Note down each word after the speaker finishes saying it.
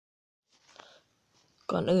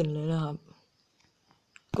ก่อนอื่นเลยนะครับ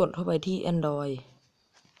กดเข้าไปที่ Android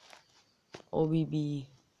OBB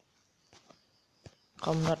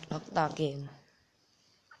com.logtagame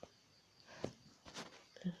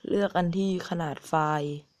เลือกอันที่ขนาดไฟ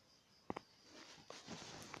ล์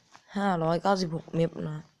596 เมก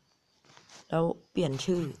นะแล้วเปลี่ยน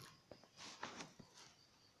ชื่อ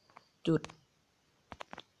จุด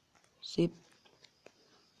ซิป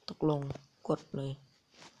ตกลงกดเลย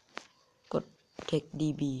กด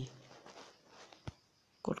textdb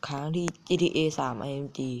กดค้างที่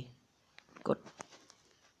gta3.img ก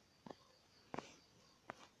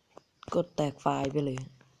ดแตกไฟล์ไปเลย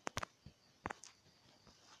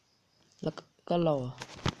แล้วก็รอ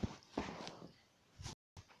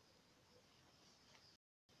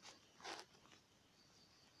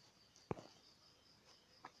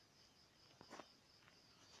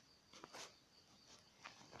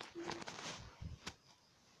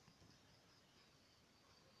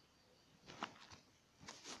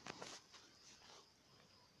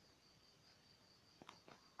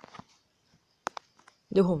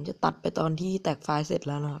เดี๋ยวผมจะตัดไปตอนที่แตกไฟล์เสร็จ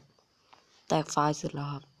แล้วนะครับแตกไฟล์เสร็จแล้ว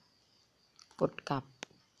ครับกดกลับ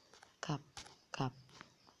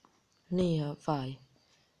นี่ครับไฟล์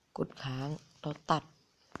กดค้างแล้วตัด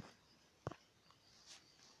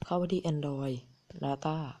เข้าไปที่ Android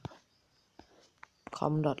data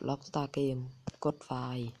com.logtagame กดไฟ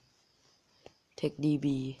ล์ textdb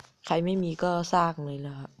ใครไม่มีก็สร้างเลยน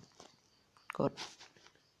ะครับกด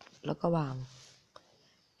แล้วก็วาง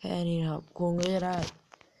แค่นี้นะครับคุณก็จะได้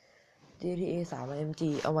gta3.img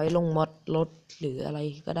เอาไว้ลงมอดรถหรืออะไร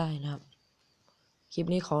ก็ได้นะครับคลิป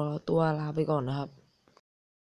นี้ขอตัวลาไปก่อนนะครับ